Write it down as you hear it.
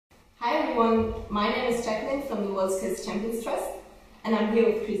Hi everyone, my name is Jacqueline from the WorldSkills Champions Trust, and I'm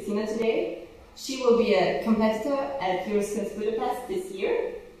here with Christina today. She will be a competitor at EuroSkills Budapest this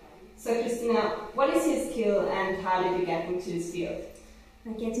year. So Christina, what is your skill and how did you get into this field?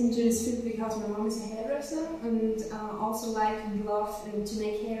 I get into this field because my mom is a hairdresser and also like and love to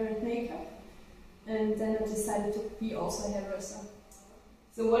make hair and makeup. And then I decided to be also a hairdresser.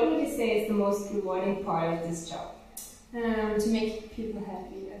 So what would you say is the most rewarding part of this job? To make people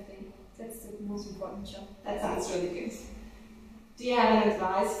happy, I think. That's the most important job. That sounds really good. Do you have an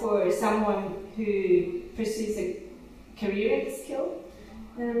advice for someone who pursues a career in this skill?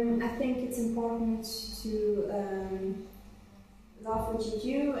 I think it's important to love what you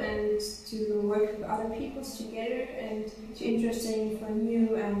do and to work with other people together and to interesting for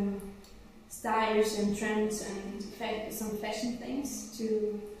new styles and trends and some fashion things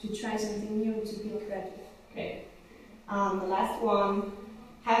to try something new and to be creative. Great. The last one,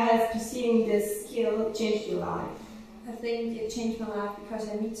 how has pursuing this skill changed your life? I think it changed my life because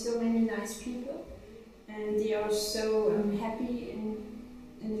I meet so many nice people and they are so happy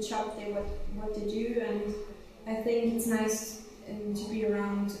in the job what they do, and I think it's nice to be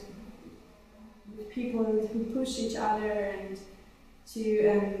around with people who push each other and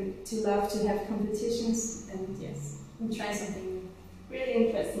to love to have competitions and yes, and try something new. Really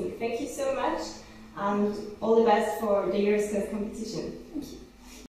interesting. Thank you so much and all the best for the EuroSkills competition. Thank you.